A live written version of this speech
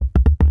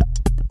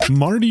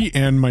Marty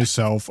and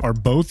myself are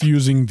both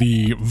using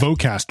the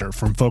Vocaster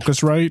from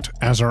Focusrite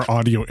as our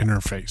audio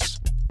interface.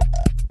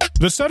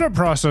 The setup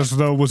process,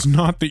 though, was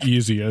not the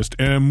easiest,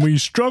 and we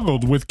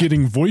struggled with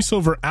getting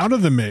voiceover out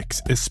of the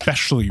mix,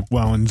 especially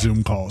while in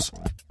Zoom calls.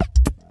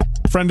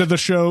 Friend of the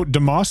show,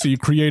 Democast,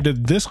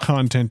 created this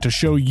content to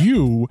show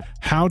you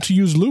how to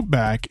use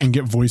Loopback and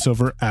get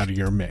voiceover out of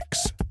your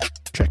mix.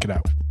 Check it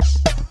out.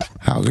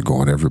 How's it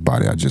going,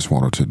 everybody? I just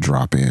wanted to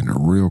drop in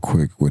real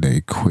quick with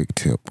a quick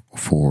tip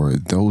for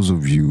those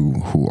of you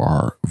who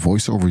are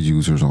voiceover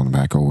users on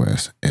Mac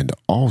OS and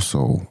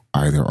also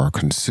either are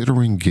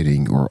considering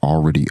getting or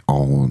already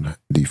own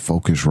the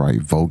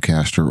Focusrite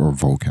Vocaster or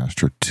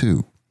Vocaster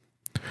 2.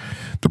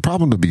 The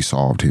problem to be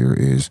solved here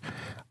is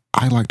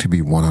I like to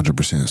be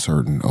 100%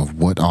 certain of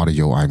what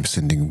audio I'm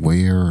sending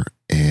where,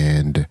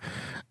 and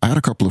I had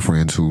a couple of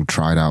friends who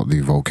tried out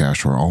the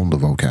Vocaster or owned the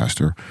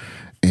Vocaster,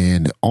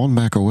 and on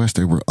Mac OS,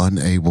 they were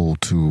unable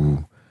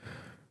to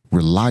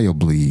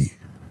reliably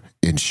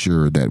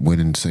ensure that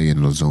when, say,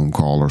 in a Zoom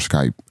call or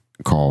Skype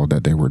call,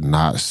 that they were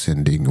not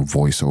sending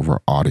voiceover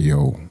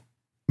audio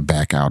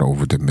back out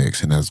over the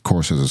mix. And of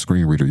course, as a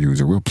screen reader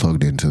user, we're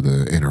plugged into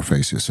the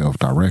interface itself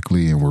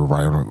directly, and we're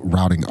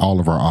routing all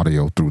of our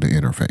audio through the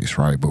interface,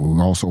 right? But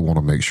we also want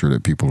to make sure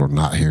that people are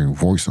not hearing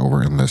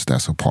voiceover unless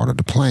that's a part of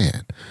the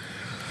plan.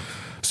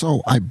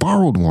 So I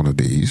borrowed one of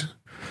these.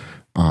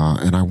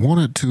 And I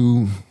wanted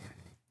to,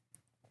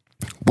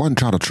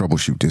 try to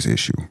troubleshoot this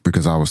issue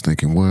because I was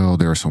thinking, well,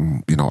 there are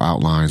some,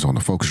 outlines on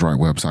the Focusrite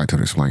website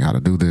to explain how to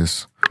do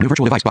this. New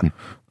virtual device button.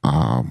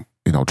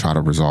 Try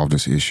to resolve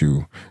this issue.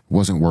 It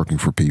wasn't working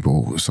for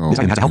people. So,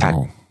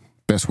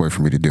 best way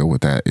for me to deal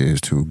with that is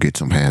to get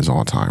some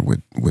hands-on time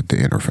with the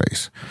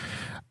interface.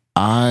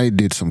 I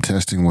did some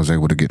testing, was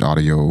able to get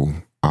audio,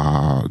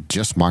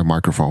 just my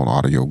microphone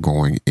audio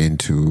going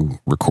into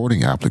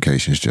recording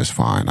applications just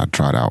fine. I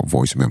tried out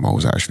voice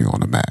memos actually on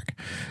the Mac,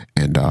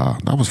 and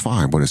that was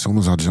fine. But as soon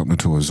as I jumped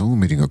into a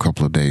Zoom meeting a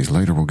couple of days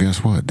later, well,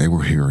 guess what? They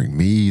were hearing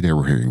me, they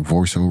were hearing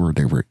voiceover,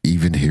 they were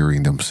even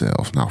hearing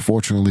themselves. Now,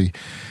 fortunately,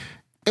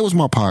 it was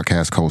my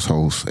podcast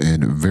co-host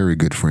and very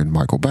good friend,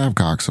 Michael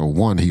Babcock. So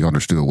one, he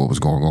understood what was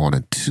going on,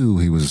 and two,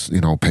 he was,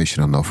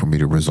 patient enough for me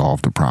to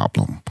resolve the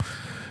problem.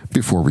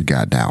 Before we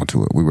got down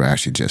to it, we were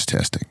actually just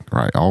testing,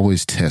 right?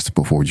 Always test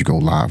before you go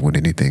live with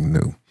anything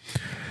new.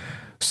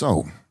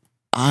 So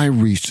I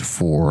reached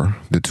for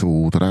the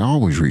tool that I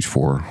always reach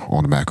for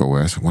on the Mac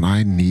OS when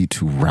I need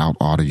to route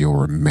audio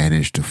or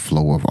manage the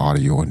flow of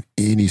audio in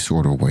any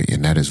sort of way,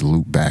 and that is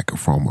Loopback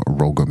from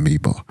Rogue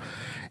Amoeba.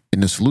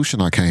 And the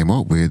solution I came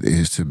up with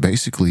is to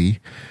basically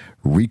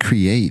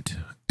recreate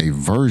a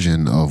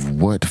version of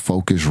what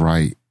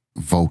Focusrite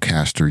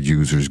Vocaster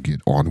users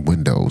get on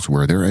Windows,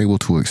 where they're able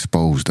to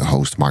expose the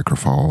host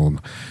microphone,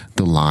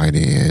 the line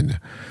in,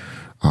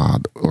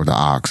 or the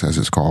aux as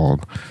it's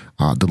called,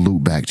 the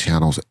loopback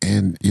channels,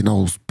 and,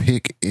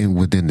 pick in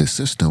within the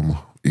system,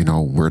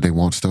 where they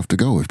want stuff to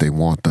go. If they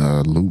want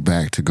the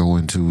loopback to go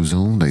into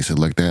Zoom, they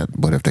select that.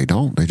 But if they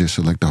don't, they just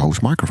select the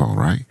host microphone,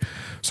 right?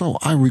 So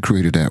I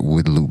recreated that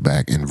with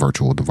loopback in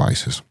virtual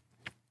devices.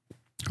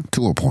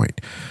 To a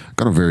point, I'm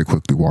going to very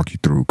quickly walk you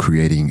through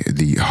creating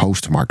the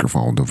host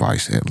microphone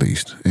device at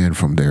least. And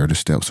from there, the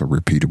steps are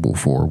repeatable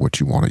for what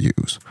you want to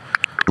use.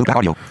 Loopback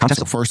audio.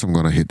 So first, I'm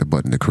going to hit the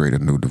button to create a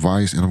new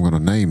device, and I'm going to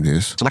name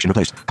this Selection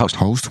replace.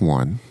 Host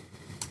 1.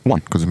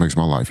 Because it makes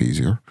my life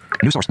easier.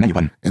 New source menu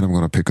button. And I'm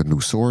going to pick a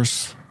new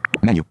source.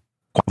 Menu.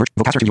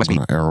 Vocaster to USB. I'm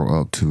going to arrow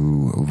up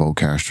to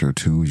Vocaster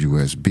to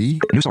USB.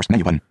 New source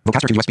menu button.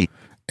 Vocaster to USB.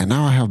 And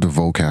now I have the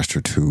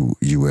Vocaster to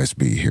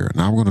USB here.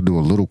 Now I'm going to do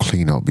a little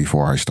cleanup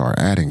before I start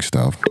adding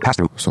stuff.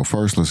 Pass-through. So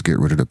first, let's get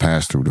rid of the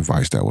pass-through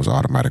device that was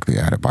automatically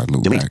added by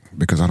Loopback,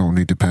 because I don't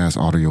need to pass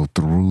audio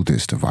through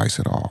this device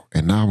at all.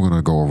 And now I'm going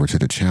to go over to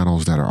the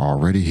channels that are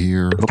already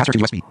here. Vocaster to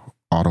USB.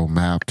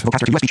 Auto-mapped.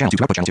 Vocaster to USB channel 2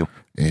 to output channel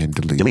 2. And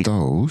delete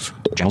those.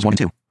 Channels 1 and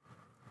 2.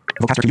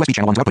 Vocaster to USB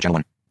channel 1 to output channel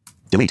 1.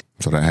 Delete.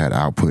 So that had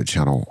output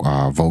channel,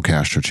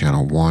 Vocaster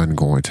channel 1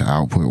 going to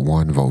output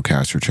 1,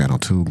 Vocaster channel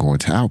 2 going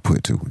to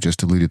output 2. Just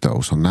deleted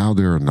those. So now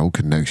there are no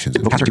connections.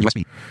 Vocaster to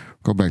USB.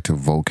 Go back to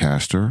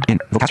Vocaster. In.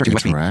 Vocaster to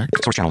interact.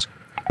 USB. Source channels.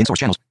 In source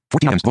channels.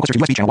 14 items. Vocaster to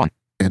USB channel 1.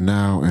 And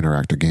now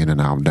interact again, and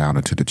now I'm down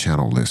into the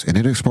channel list. And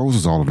it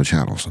exposes all of the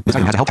channels. This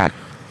item has a help tag.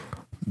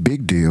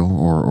 Big deal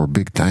or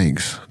big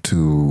thanks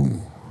to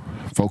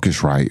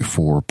Focusrite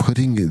for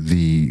putting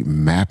the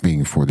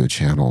mapping for the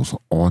channels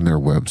on their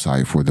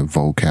website for the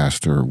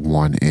Vocaster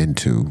 1 and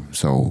 2.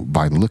 So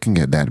by looking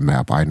at that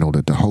map, I know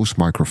that the host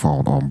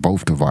microphone on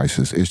both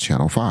devices is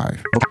channel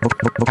 5.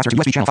 Vocaster to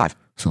USB channel 5.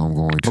 So I'm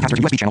going to Vocaster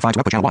to USB channel 5 to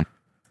output channel 1.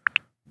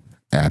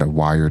 Add a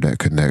wire that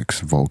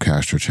connects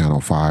Vocaster channel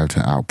 5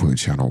 to output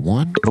channel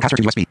 1. Vocaster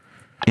to USB.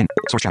 In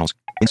source channels.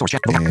 In source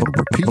channel.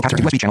 Vocaster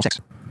to USB channel 6.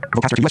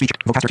 Vocaster to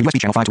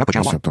USB channel 5 to output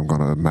channel 1. Except I'm going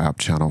to map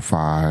channel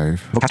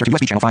 5. Vocaster to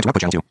USB channel 5 to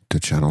output channel 2. To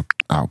channel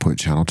output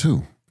channel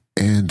 2.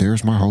 And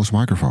there's my host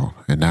microphone.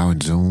 And now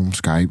in Zoom,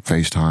 Skype,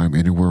 FaceTime,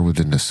 anywhere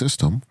within the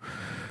system,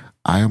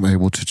 I am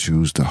able to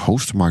choose the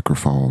host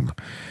microphone.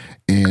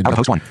 And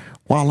host 1.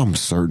 While I'm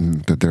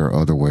certain that there are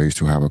other ways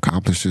to have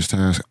accomplished this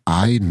task,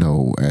 I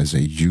know as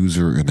a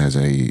user and as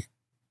a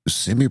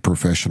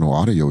semi-professional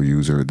audio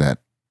user that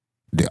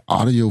the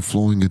audio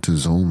flowing into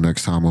Zoom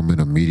next time I'm in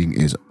a meeting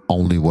is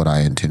only what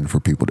I intend for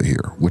people to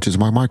hear, which is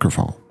my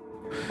microphone.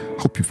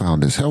 Hope you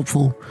found this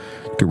helpful.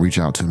 You can reach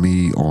out to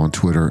me on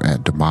Twitter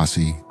at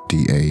Damashe,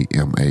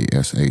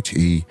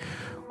 Damashe,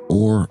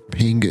 or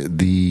ping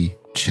the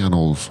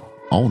channel's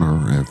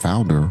owner and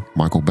founder,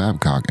 Michael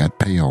Babcock, at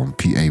Payon,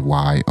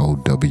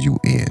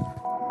 Payown.